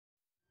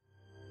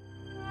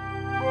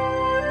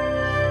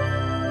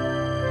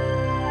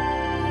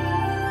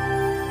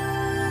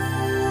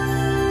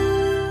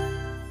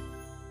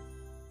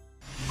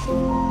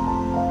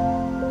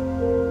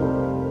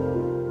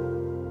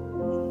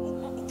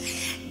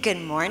Good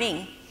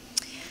morning.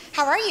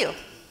 How are you?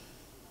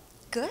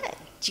 Good.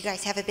 Did you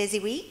guys have a busy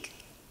week?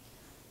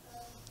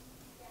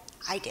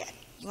 I did.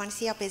 You want to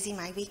see how busy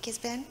my week has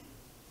been?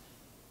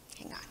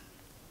 Hang on.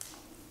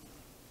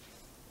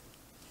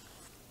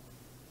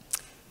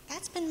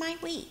 That's been my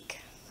week.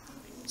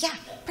 Yeah,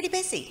 pretty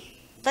busy.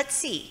 Let's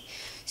see.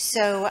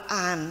 So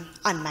on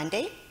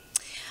Monday,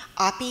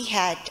 Oppie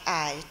had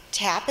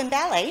tap and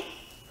ballet.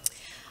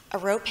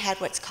 Arope had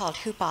what's called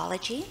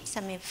hoopology.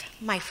 Some of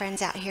my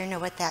friends out here know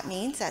what that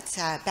means. That's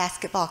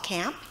basketball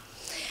camp.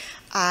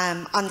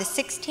 On the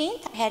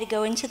 16th, I had to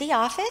go into the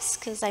office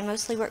because I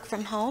mostly work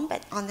from home,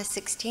 but on the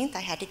 16th, I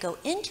had to go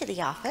into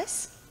the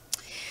office.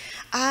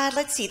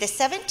 Let's see, the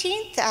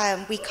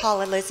 17th, we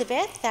call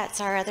Elizabeth. That's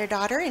our other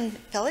daughter in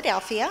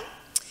Philadelphia.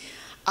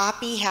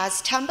 Oppie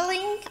has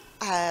tumbling.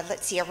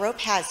 Let's see, Arope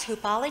has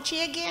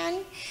hoopology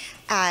again.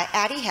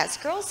 Addie has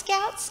Girl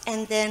Scouts,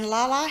 and then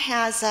Lala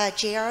has a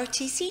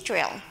JROTC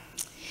drill.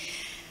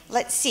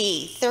 Let's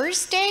see,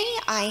 Thursday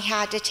I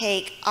had to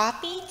take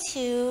Oppie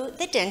to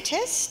the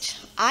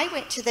dentist. I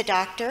went to the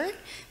doctor.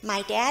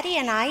 My daddy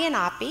and I and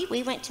Oppie,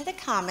 we went to the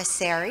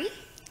commissary.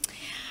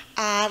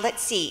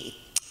 Let's see,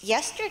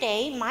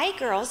 yesterday my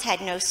girls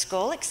had no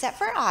school except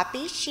for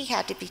Oppie. She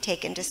had to be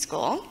taken to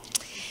school.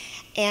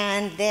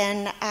 And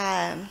then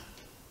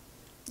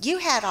you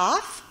had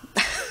off.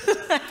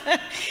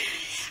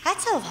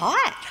 That's a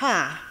lot,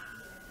 huh?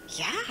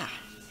 Yeah.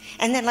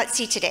 And then let's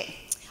see today.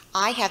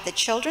 I have the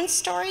children's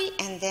story,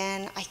 and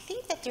then I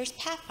think that there's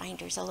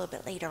Pathfinders a little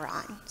bit later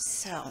on.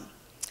 So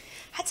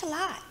that's a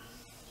lot.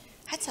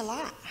 That's a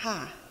lot,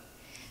 huh?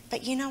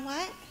 But you know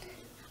what?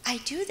 I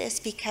do this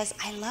because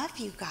I love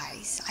you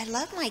guys. I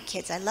love my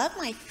kids. I love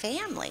my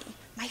family.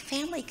 My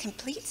family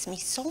completes me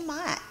so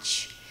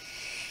much.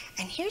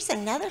 And here's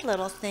another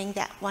little thing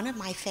that one of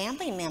my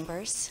family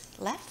members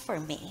left for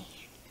me.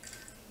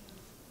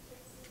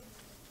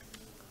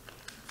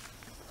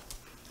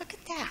 Look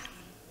at that.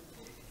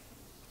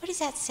 What does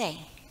that say?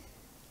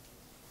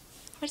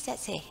 What does that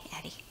say,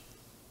 Addie?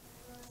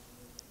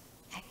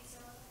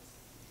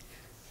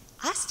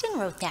 Austin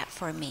wrote that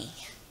for me.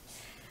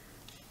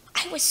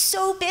 I was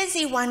so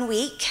busy one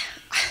week.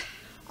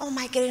 Oh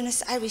my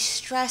goodness, I was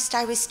stressed,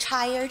 I was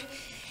tired.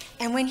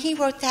 And when he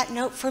wrote that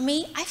note for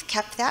me, I've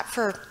kept that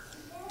for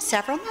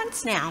several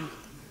months now.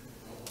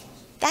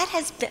 That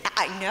has been,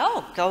 I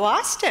know, go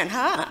Austin,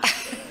 huh?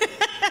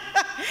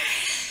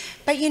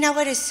 But you know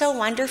what is so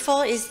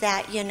wonderful is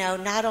that, you know,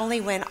 not only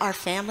when our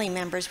family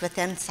members with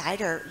inside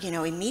or, you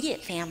know,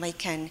 immediate family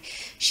can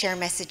share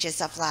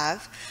messages of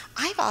love,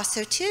 I've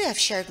also too have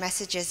shared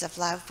messages of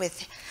love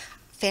with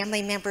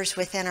family members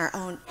within our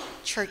own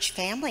church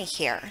family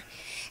here.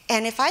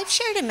 And if I've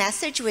shared a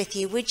message with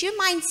you, would you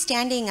mind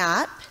standing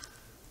up?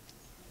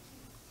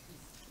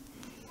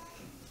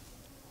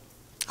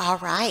 All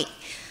right.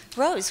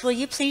 Rose, will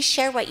you please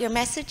share what your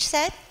message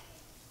said?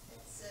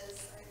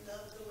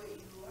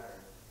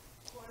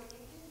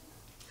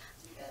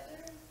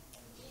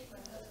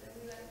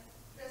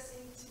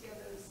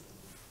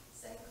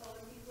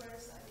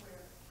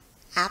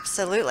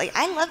 Absolutely.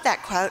 I love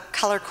that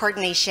color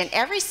coordination.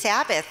 Every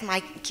Sabbath,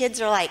 my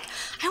kids are like,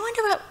 I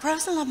wonder what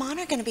Rose and Lamont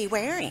are going to be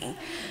wearing.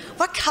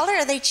 What color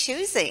are they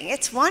choosing?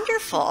 It's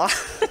wonderful.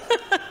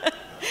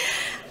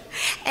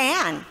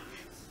 Anne,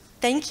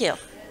 thank you.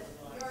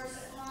 Your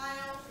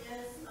smile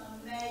is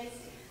amazing.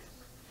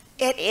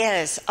 It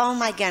is. Oh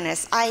my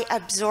goodness. I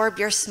absorb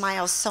your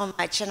smile so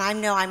much, and I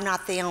know I'm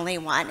not the only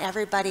one.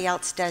 Everybody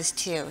else does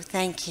too.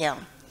 Thank you.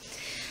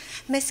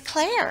 Miss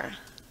Claire.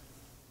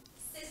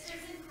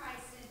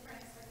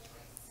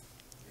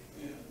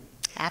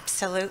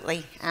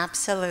 Absolutely,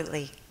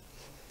 absolutely.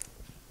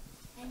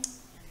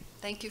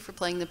 Thank you for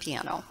playing the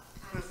piano.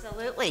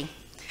 Absolutely.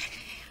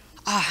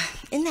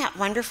 Isn't that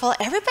wonderful?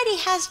 Everybody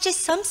has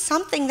just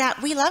something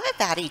that we love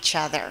about each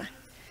other.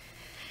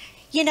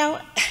 You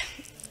know,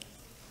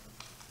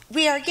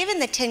 we are given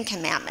the 10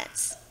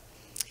 Commandments,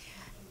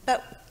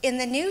 but in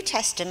the New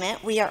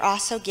Testament, we are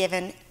also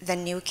given the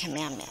new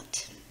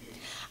commandment.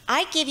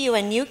 I give you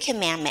a new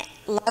commandment,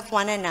 love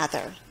one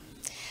another.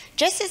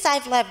 Just as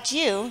I've loved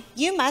you,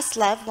 you must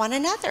love one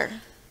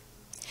another.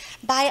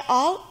 By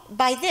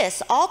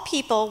this, all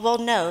people will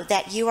know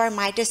that you are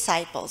my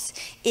disciples,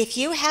 if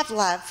you have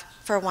love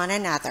for one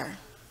another.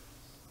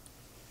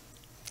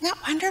 Isn't that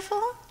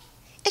wonderful?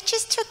 It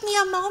just took me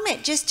a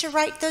moment just to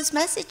write those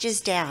messages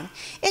down.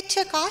 It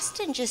took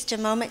Austin just a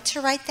moment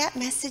to write that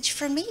message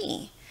for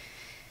me.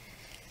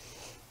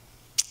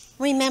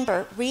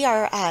 Remember, we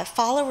are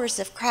followers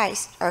of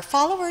Christ. Our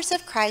followers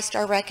of Christ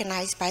are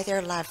recognized by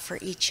their love for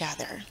each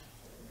other.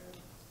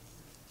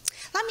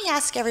 Let me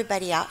ask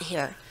everybody out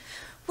here,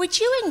 would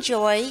you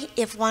enjoy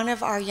if one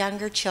of our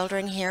younger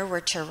children here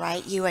were to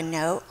write you a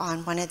note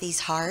on one of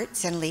these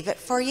hearts and leave it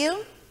for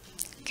you?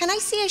 Can I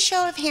see a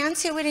show of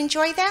hands who would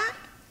enjoy that?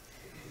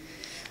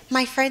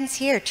 My friends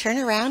here, turn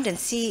around and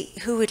see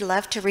who would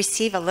love to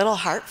receive a little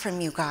heart from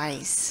you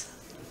guys.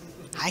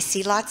 I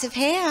see lots of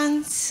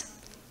hands.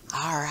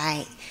 All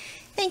right.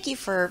 Thank you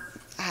for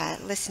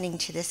listening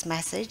to this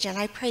message, and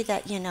I pray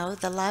that,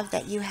 the love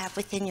that you have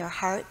within your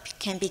heart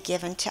can be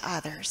given to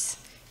others.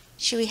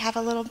 Should we have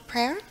a little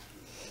prayer?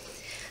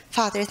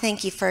 Father,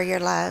 thank you for your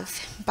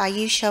love. By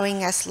you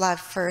showing us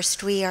love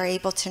first, we are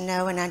able to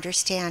know and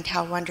understand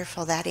how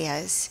wonderful that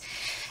is.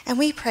 And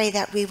we pray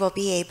that we will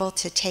be able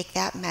to take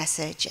that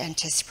message and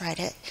to spread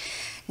it,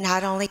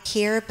 not only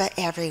here, but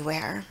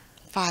everywhere.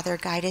 Father,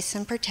 guide us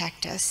and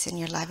protect us in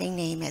your loving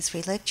name as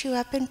we lift you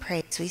up in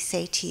praise. We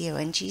say to you,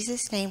 in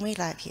Jesus' name we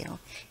love you.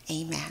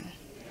 Amen.